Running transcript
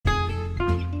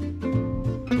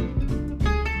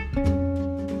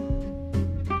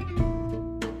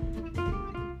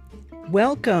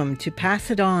Welcome to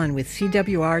Pass It On with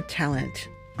CWR Talent.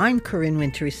 I'm Corinne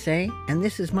Wintersay, and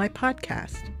this is my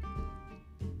podcast.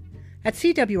 At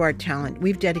CWR Talent,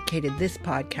 we've dedicated this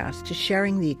podcast to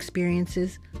sharing the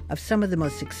experiences of some of the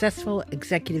most successful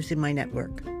executives in my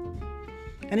network.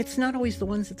 And it's not always the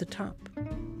ones at the top.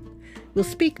 We'll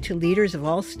speak to leaders of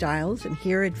all styles and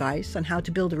hear advice on how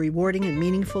to build a rewarding and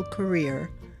meaningful career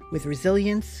with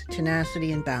resilience,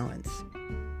 tenacity, and balance.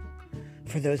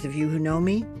 For those of you who know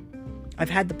me, I've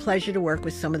had the pleasure to work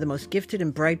with some of the most gifted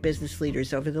and bright business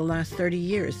leaders over the last 30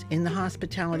 years in the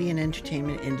hospitality and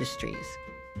entertainment industries.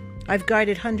 I've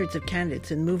guided hundreds of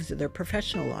candidates in moves of their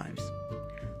professional lives.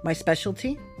 My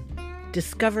specialty?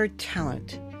 Discover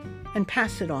talent and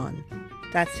pass it on.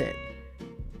 That's it.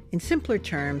 In simpler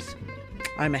terms,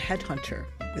 I'm a headhunter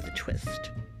with a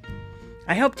twist.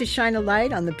 I hope to shine a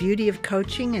light on the beauty of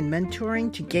coaching and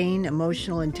mentoring to gain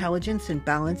emotional intelligence and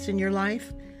balance in your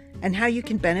life, and how you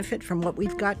can benefit from what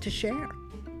we've got to share.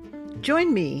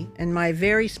 Join me and my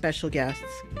very special guests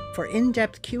for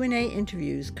in-depth Q&A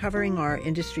interviews covering our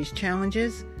industry's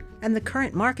challenges and the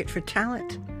current market for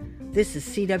talent. This is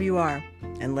CWR,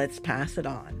 and let's pass it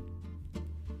on.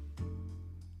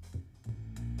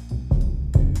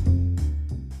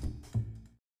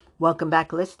 Welcome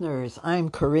back, listeners.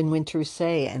 I'm Corinne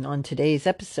Wintersay, and on today's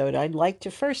episode, I'd like to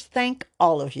first thank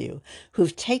all of you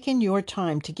who've taken your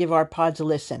time to give our pods a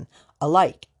listen, a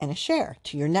like, and a share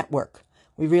to your network.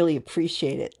 We really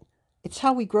appreciate it. It's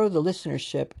how we grow the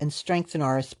listenership and strengthen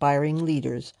our aspiring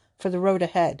leaders for the road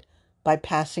ahead by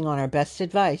passing on our best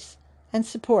advice and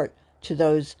support to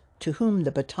those to whom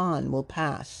the baton will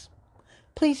pass.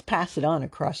 Please pass it on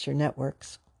across your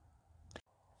networks.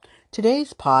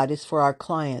 Today's pod is for our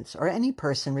clients or any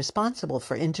person responsible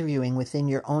for interviewing within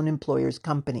your own employer's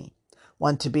company.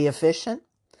 Want to be efficient?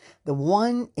 The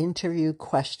one interview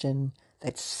question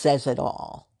that says it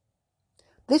all.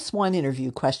 This one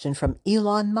interview question from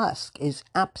Elon Musk is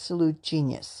absolute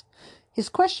genius. His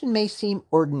question may seem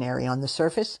ordinary on the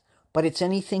surface, but it's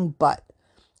anything but.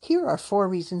 Here are 4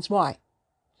 reasons why.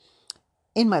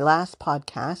 In my last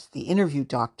podcast, The Interview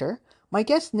Doctor, my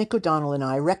guest Nick O'Donnell and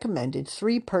I recommended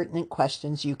 3 pertinent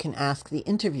questions you can ask the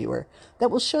interviewer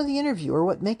that will show the interviewer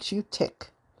what makes you tick.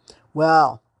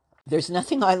 Well, there's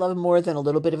nothing I love more than a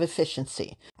little bit of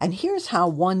efficiency. And here's how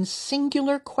one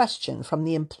singular question from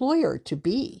the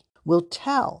employer-to-be will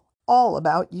tell all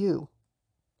about you.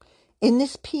 In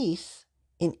this piece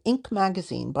in Inc.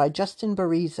 magazine by Justin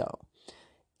Barizo,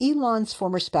 Elon's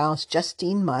former spouse,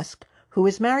 Justine Musk, who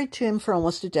was married to him for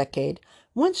almost a decade,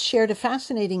 once shared a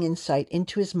fascinating insight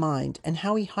into his mind and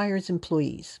how he hires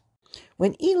employees.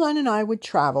 When Elon and I would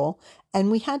travel and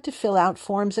we had to fill out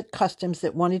forms at customs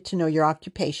that wanted to know your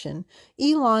occupation,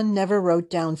 Elon never wrote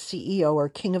down CEO or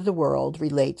king of the world,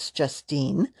 relates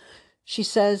Justine. She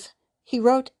says, he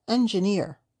wrote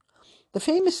engineer. The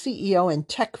famous CEO and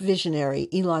tech visionary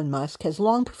Elon Musk has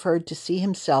long preferred to see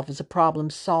himself as a problem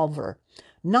solver,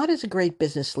 not as a great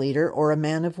business leader or a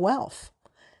man of wealth,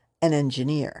 an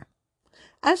engineer.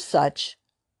 As such,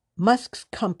 Musk's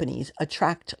companies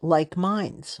attract like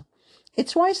minds.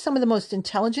 It's why some of the most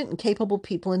intelligent and capable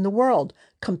people in the world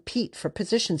compete for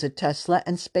positions at Tesla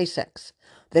and SpaceX.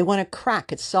 They want a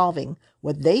crack at solving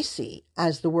what they see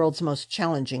as the world's most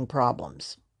challenging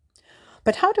problems.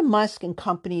 But how do Musk and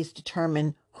companies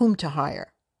determine whom to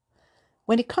hire?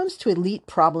 When it comes to elite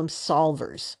problem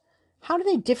solvers, how do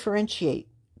they differentiate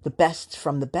the best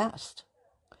from the best?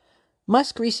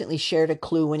 Musk recently shared a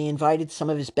clue when he invited some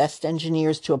of his best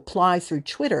engineers to apply through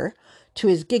Twitter to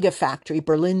his Gigafactory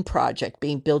Berlin project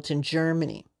being built in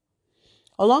Germany.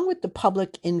 Along with the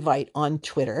public invite on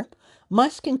Twitter,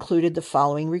 Musk included the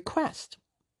following request.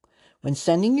 When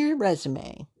sending your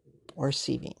resume or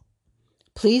CV,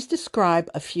 please describe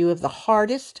a few of the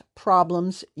hardest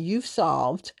problems you've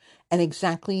solved and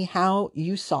exactly how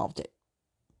you solved it.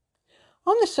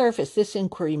 On the surface, this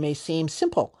inquiry may seem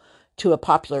simple to a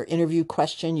popular interview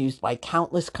question used by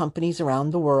countless companies around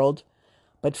the world,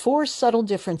 but 4 subtle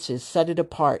differences set it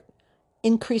apart,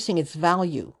 increasing its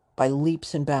value by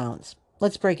leaps and bounds.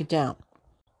 Let's break it down.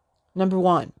 Number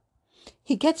 1,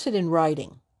 he gets it in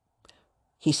writing.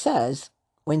 He says,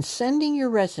 when sending your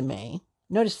resume,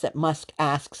 notice that Musk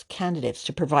asks candidates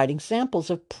to provide examples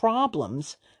of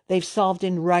problems they've solved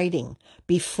in writing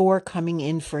before coming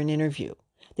in for an interview.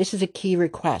 This is a key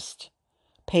request.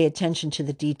 Pay attention to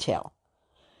the detail.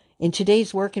 In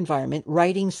today's work environment,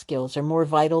 writing skills are more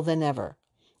vital than ever.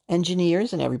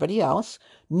 Engineers and everybody else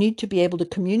need to be able to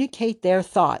communicate their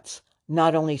thoughts,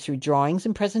 not only through drawings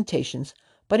and presentations,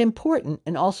 but important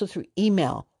and also through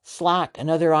email, Slack, and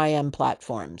other IM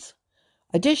platforms.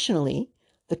 Additionally,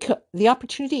 The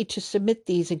opportunity to submit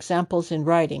these examples in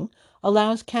writing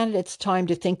allows candidates time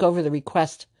to think over the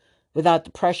request without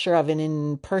the pressure of an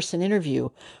in-person interview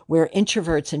where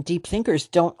introverts and deep thinkers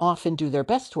don't often do their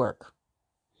best work.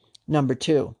 Number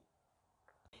 2,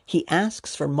 he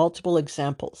asks for multiple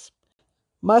examples.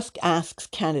 Musk asks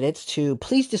candidates to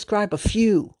please describe a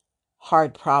few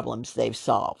hard problems they've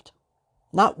solved.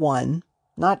 Not one,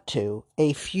 not two,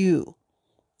 a few.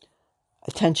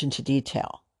 Attention to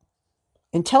detail.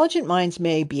 Intelligent minds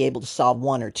may be able to solve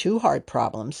one or two hard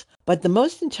problems, but the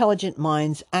most intelligent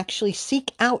minds actually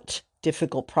seek out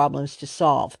difficult problems to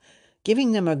solve,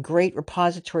 giving them a great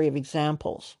repository of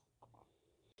examples.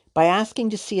 By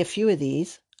asking to see a few of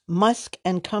these, Musk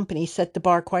and company set the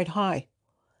bar quite high.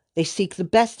 They seek the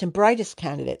best and brightest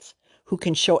candidates who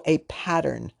can show a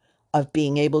pattern of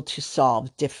being able to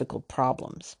solve difficult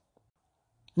problems.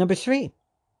 Number 3,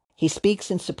 he speaks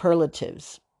in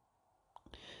superlatives.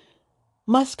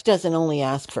 Musk doesn't only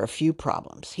ask for a few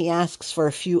problems, he asks for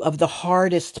a few of the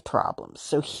hardest problems,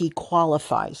 so he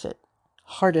qualifies it.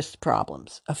 Hardest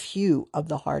problems, a few of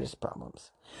the hardest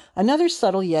problems. Another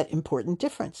subtle yet important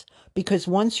difference, because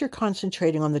once you're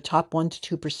concentrating on the top 1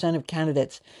 to 2% of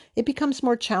candidates, it becomes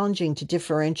more challenging to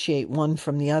differentiate one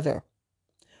from the other.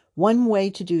 One way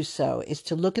to do so is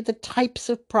to look at the types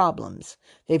of problems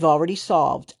they've already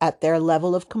solved at their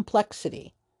level of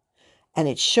complexity, and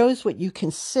it shows what you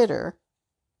consider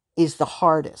is the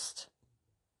hardest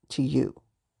to you.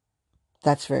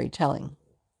 That's very telling.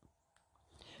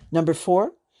 Number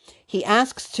 4, he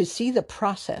asks to see the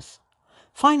process.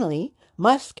 Finally,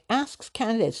 Musk asks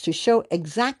candidates to show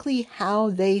exactly how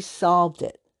they solved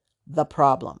it, the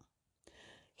problem.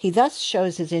 He thus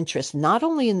shows his interest not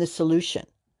only in the solution,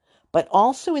 but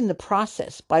also in the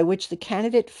process by which the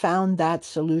candidate found that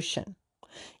solution.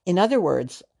 In other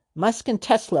words, Musk and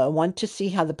Tesla want to see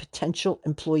how the potential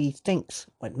employee thinks,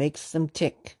 what makes them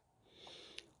tick.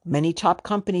 Many top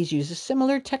companies use a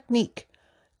similar technique.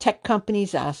 Tech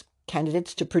companies ask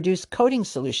candidates to produce coding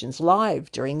solutions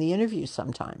live during the interview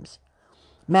sometimes.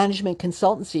 Management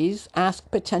consultancies ask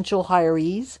potential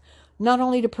hirees not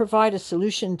only to provide a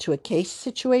solution to a case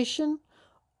situation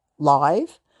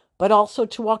live, but also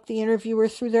to walk the interviewer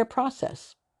through their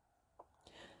process.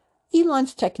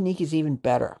 Elon's technique is even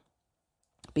better,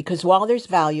 because while there's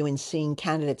value in seeing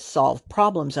candidates solve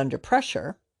problems under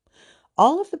pressure,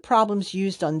 all of the problems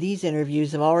used on these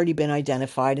interviews have already been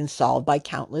identified and solved by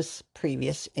countless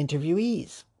previous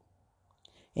interviewees.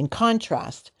 In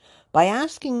contrast, by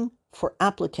asking for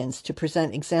applicants to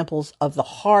present examples of the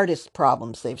hardest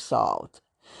problems they've solved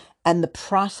and the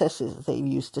processes they've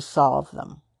used to solve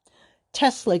them,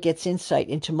 Tesla gets insight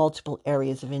into multiple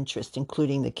areas of interest,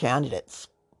 including the candidates.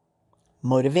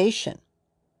 Motivation,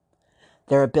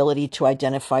 their ability to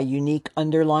identify unique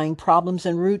underlying problems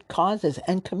and root causes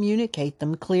and communicate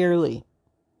them clearly.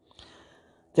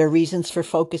 Their reasons for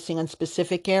focusing on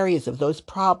specific areas of those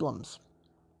problems.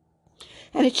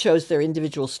 And it shows their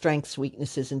individual strengths,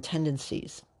 weaknesses, and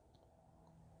tendencies.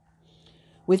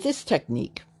 With this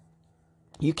technique,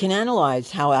 you can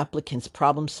analyze how applicants'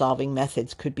 problem-solving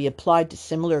methods could be applied to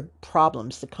similar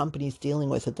problems the company is dealing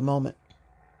with at the moment.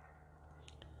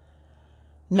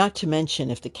 Not to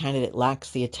mention if the candidate lacks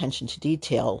the attention to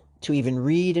detail to even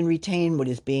read and retain what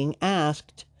is being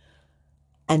asked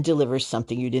and delivers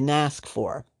something you didn't ask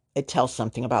for. It tells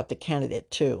something about the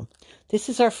candidate, too. This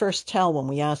is our first tell when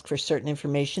we ask for certain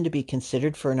information to be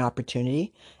considered for an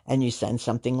opportunity, and you send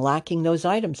something lacking those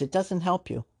items. It doesn't help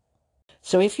you.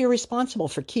 So if you're responsible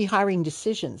for key hiring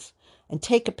decisions, and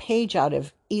take a page out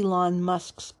of Elon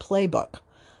Musk's playbook,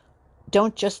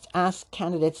 don't just ask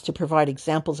candidates to provide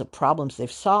examples of problems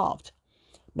they've solved.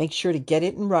 Make sure to get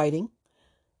it in writing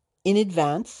in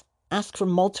advance. Ask for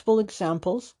multiple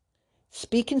examples.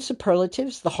 Speak in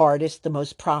superlatives, the hardest, the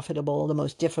most profitable, the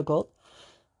most difficult.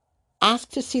 Ask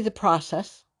to see the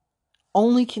process.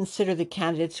 Only consider the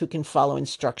candidates who can follow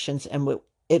instructions, and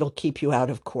it'll keep you out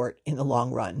of court in the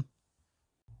long run.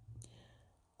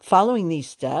 Following these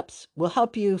steps will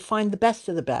help you find the best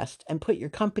of the best and put your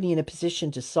company in a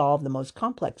position to solve the most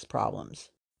complex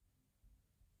problems.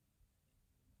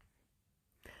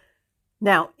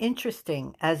 Now,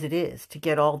 interesting as it is to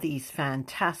get all these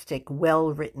fantastic,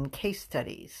 well-written case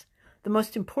studies, the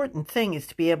most important thing is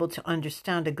to be able to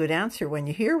understand a good answer when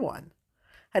you hear one.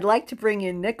 I'd like to bring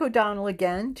in Nick O'Donnell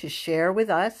again to share with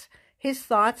us his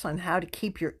thoughts on how to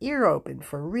keep your ear open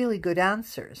for really good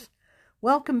answers.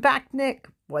 Welcome back, Nick.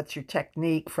 What's your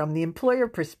technique from the employer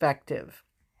perspective?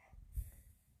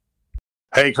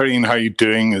 Hey, Corinne, how are you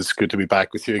doing? It's good to be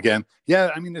back with you again.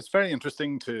 Yeah, I mean, it's very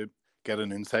interesting to get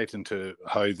an insight into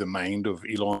how the mind of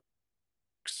Elon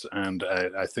works. And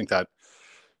I think that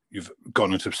you've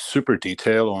gone into super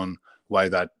detail on why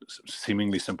that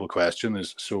seemingly simple question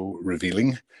is so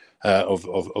revealing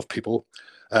of people.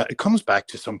 It comes back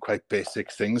to some quite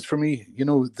basic things for me. You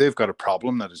know, they've got a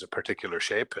problem that is a particular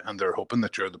shape, and they're hoping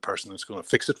that you're the person that's going to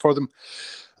fix it for them.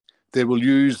 They will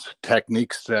use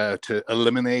techniques to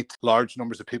eliminate large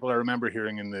numbers of people. I remember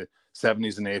hearing in the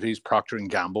 70s and 80s, Procter and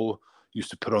Gamble used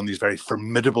to put on these very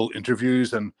formidable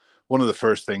interviews, and one of the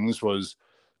first things was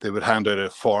they would hand out a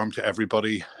form to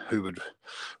everybody who would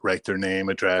write their name,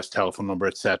 address, telephone number,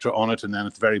 etc. on it, and then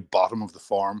at the very bottom of the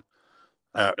form,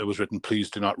 it was written, "Please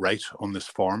do not write on this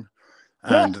form."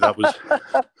 And that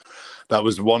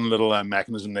was one little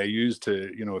mechanism they used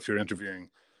to, you know, if you're interviewing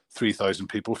 3,000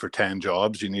 people for 10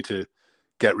 jobs, you need to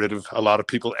get rid of a lot of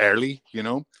people early, you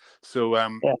know. So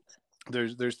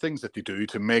there's things that you do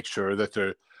to make sure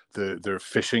that they're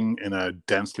fishing in a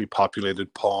densely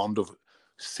populated pond of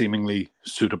seemingly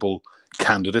suitable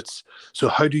candidates. So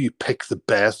how do you pick the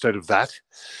best out of that?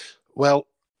 Well,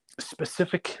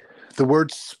 the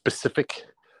word specific,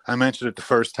 I mentioned it the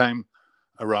first time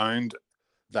around,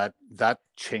 that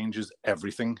changes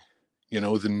everything. You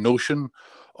know, the notion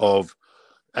of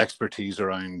expertise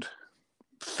around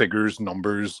figures,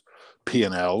 numbers,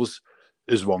 P&Ls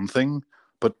is one thing,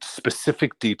 but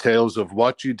specific details of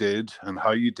what you did and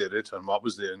how you did it and what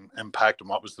was the impact and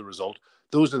what was the result,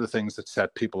 those are the things that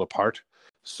set people apart.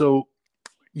 So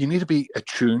you need to be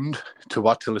attuned to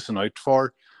what to listen out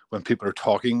for when people are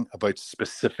talking about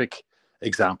specific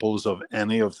examples of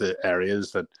any of the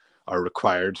areas that are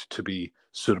required to be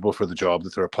suitable for the job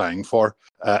that they're applying for.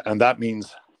 And that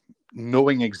means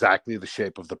knowing exactly the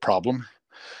shape of the problem,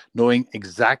 knowing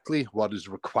exactly what is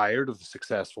required of the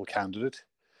successful candidate,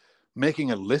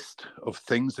 making a list of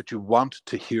things that you want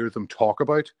to hear them talk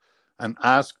about, and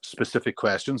ask specific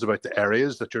questions about the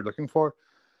areas that you're looking for.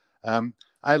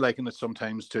 I liken it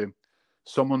sometimes to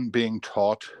someone being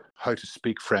taught how to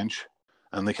speak French,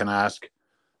 and they can ask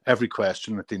every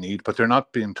question that they need, but they're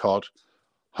not being taught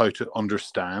how to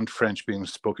understand French being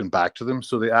spoken back to them.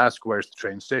 So they ask, "Where's the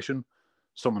train station?"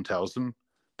 Someone tells them,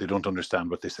 they don't understand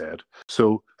what they said.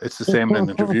 So it's the same in an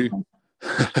interview.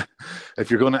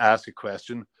 If you're going to ask a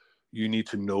question, you need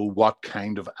to know what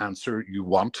kind of answer you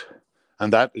want.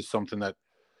 And that is something that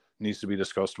needs to be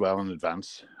discussed well in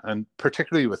advance. And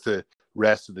particularly with the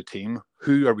rest of the team,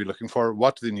 who are we looking for?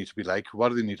 What do they need to be like? What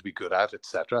do they need to be good at,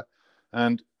 etc.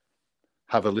 And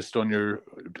have a list on your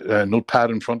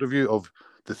notepad in front of you of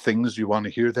the things you want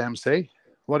to hear them say.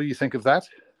 What do you think of that?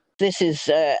 This is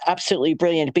absolutely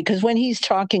brilliant, because when he's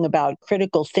talking about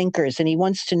critical thinkers and he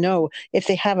wants to know if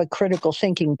they have a critical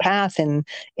thinking path in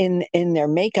their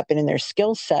makeup and in their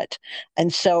skill set.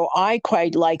 And so I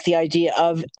quite like the idea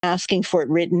of asking for it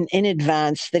written in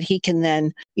advance, that he can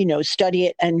then, you know, study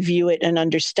it and view it and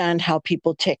understand how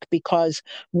people tick. Because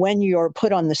when you're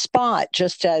put on the spot,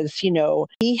 just as, you know,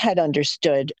 he had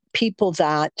understood, people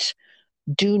that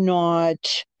do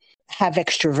not have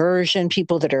extroversion,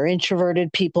 people that are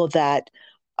introverted, people that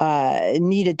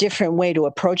need a different way to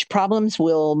approach problems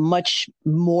will much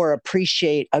more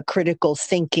appreciate a critical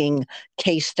thinking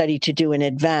case study to do in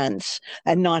advance,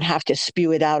 and not have to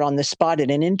spew it out on the spot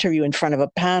at an interview in front of a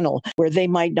panel where they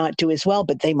might not do as well,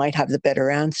 but they might have the better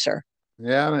answer.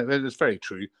 Yeah, it's very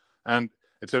true. And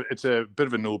it's a bit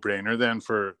of a no-brainer then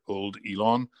for old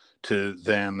Elon to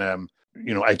then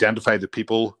identify the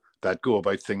people that go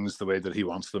about things the way that he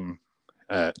wants them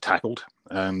tackled.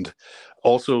 And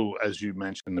also, as you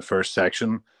mentioned in the first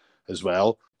section as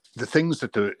well, the things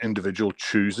that the individual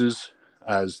chooses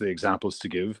as the examples to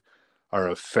give are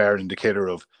a fair indicator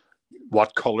of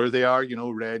what color they are, you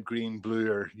know, red, green,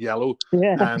 blue, or yellow.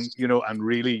 Yeah. And, you know, and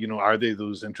really, you know, are they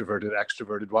those introverted,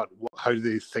 extroverted? How do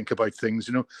they think about things?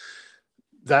 You know,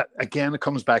 that again, it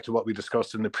comes back to what we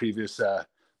discussed in the previous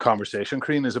conversation,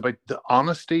 Karine, is about the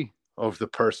honesty of the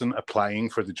person applying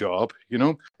for the job. You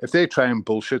know, if they try and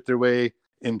bullshit their way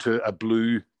into a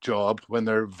blue job when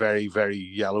they're very, very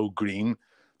yellow, green,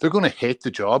 they're going to hate the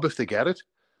job if they get it.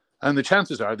 And the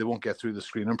chances are they won't get through the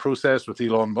screening process with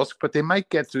Elon Musk, but they might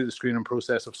get through the screening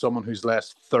process of someone who's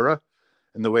less thorough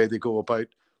in the way they go about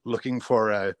looking for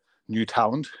a new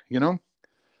talent, you know?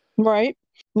 Right.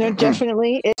 No,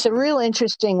 definitely. It's a real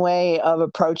interesting way of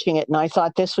approaching it. And I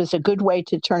thought this was a good way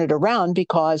to turn it around,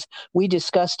 because we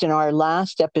discussed in our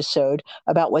last episode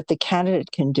about what the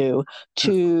candidate can do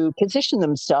to position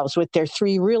themselves with their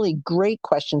three really great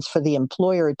questions for the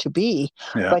employer to be.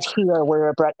 Yeah. But here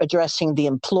we're addressing the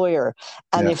employer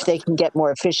and if they can get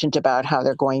more efficient about how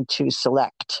they're going to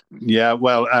select. Yeah.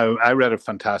 Well, I read a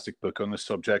fantastic book on this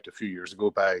subject a few years ago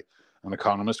by an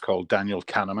economist called Daniel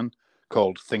Kahneman,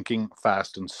 called Thinking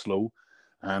Fast and Slow.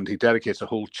 And he dedicates a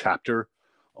whole chapter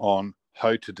on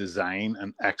how to design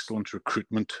an excellent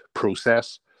recruitment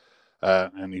process.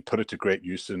 And he put it to great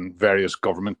use in various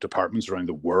government departments around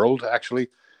the world, actually.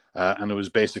 And it was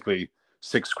basically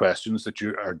 6 questions that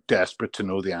you are desperate to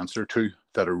know the answer to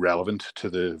that are relevant to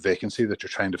the vacancy that you're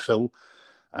trying to fill.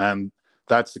 And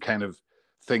that's the kind of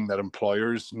thing that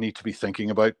employers need to be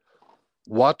thinking about.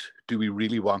 What do we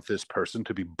really want this person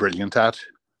to be brilliant at?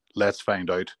 Let's find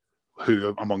out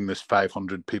who among this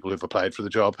 500 people who've applied for the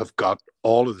job have got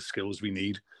all of the skills we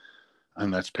need,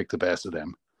 and let's pick the best of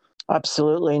them.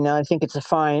 Absolutely. No, I think it's a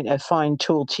fine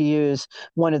tool to use.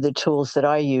 One of the tools that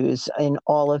I use in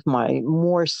all of my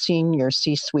more senior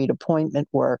C-suite appointment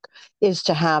work is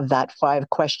to have that 5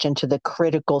 question to the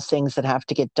critical things that have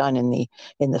to get done in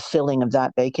the filling of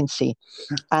that vacancy,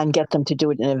 and get them to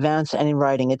do it in advance and in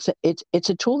writing. It's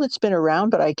a tool that's been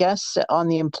around, but I guess on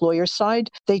the employer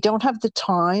side, they don't have the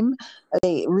time.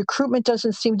 Recruitment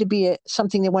doesn't seem to be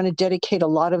something they want to dedicate a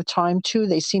lot of time to.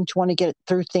 They seem to want to get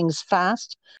through things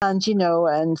fast. And,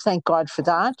 and thank God for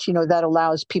that. That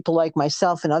allows people like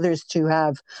myself and others to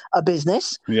have a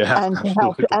business, and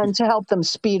to help them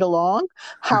speed along.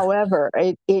 However,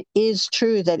 it is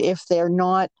true that if they're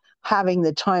not having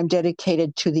the time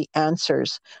dedicated to the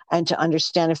answers and to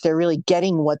understand if they're really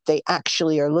getting what they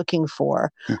actually are looking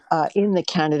for in the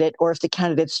candidate, or if the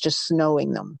candidate's just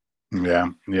snowing them. Yeah.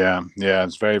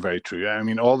 It's very, very true. I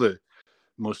mean, all the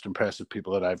most impressive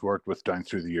people that I've worked with down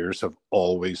through the years have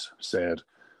always said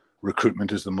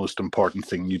recruitment is the most important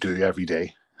thing you do every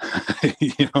day.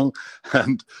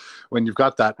 And when you've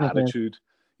got that attitude,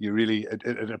 you really,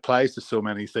 it applies to so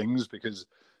many things, because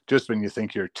just when you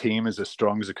think your team is as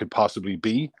strong as it could possibly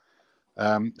be,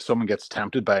 someone gets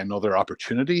tempted by another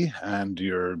opportunity, and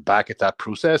you're back at that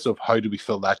process of how do we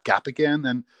fill that gap again.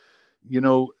 And,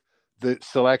 the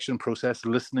selection process,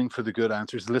 listening for the good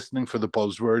answers, listening for the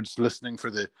buzzwords, listening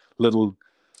for the little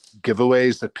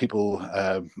giveaways that people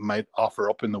might offer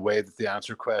up in the way that they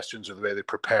answer questions or the way they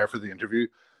prepare for the interview,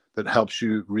 that helps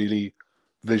you really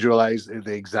visualize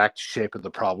the exact shape of the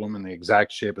problem and the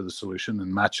exact shape of the solution,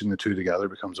 and matching the two together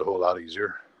becomes a whole lot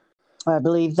easier. I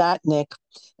believe that, Nick.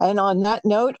 And on that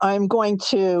note, I'm going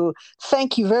to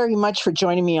thank you very much for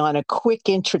joining me on a quick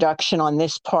introduction on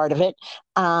this part of it,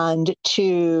 and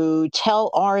to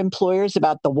tell our employers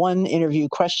about the one interview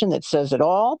question that says it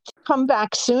all. Come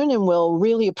back soon, and we'll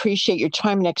really appreciate your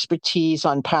time and expertise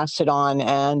on Pass It On,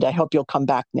 and I hope you'll come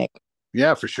back, Nick.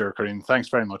 Yeah, for sure, Corinne. Thanks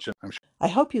very much. I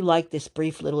hope you liked this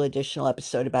brief little additional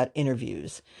episode about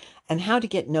interviews and how to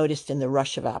get noticed in the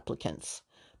rush of applicants.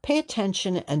 Pay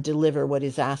attention and deliver what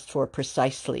is asked for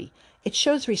precisely. It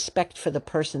shows respect for the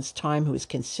person's time who is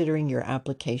considering your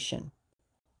application.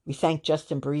 We thank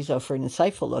Justin Barizo for an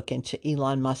insightful look into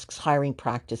Elon Musk's hiring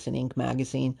practice in Inc.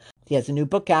 magazine. He has a new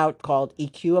book out called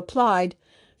EQ Applied,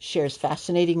 shares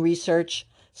fascinating research,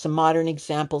 some modern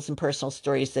examples and personal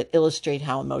stories that illustrate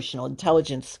how emotional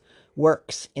intelligence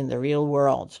works in the real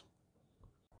world.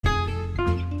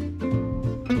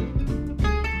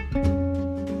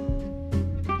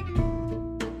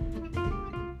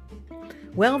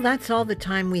 Well, that's all the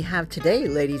time we have today,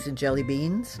 ladies and jelly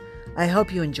beans. I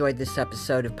hope you enjoyed this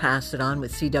episode of Pass It On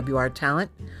with CWR Talent.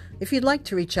 If you'd like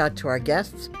to reach out to our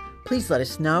guests, please let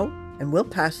us know, and we'll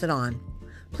pass it on.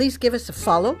 Please give us a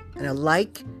follow and a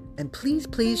like, and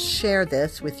please share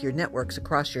this with your networks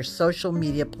across your social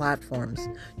media platforms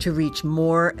to reach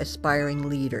more aspiring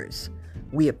leaders.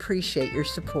 We appreciate your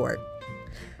support.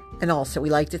 And also, we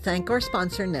like to thank our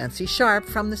sponsor, Nancy Sharp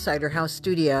from the Cider House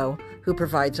Studio, who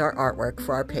provides our artwork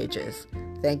for our pages.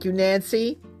 Thank you,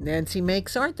 Nancy. Nancy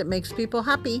makes art that makes people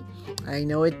happy. I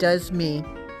know it does me.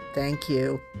 Thank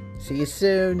you. See you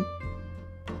soon.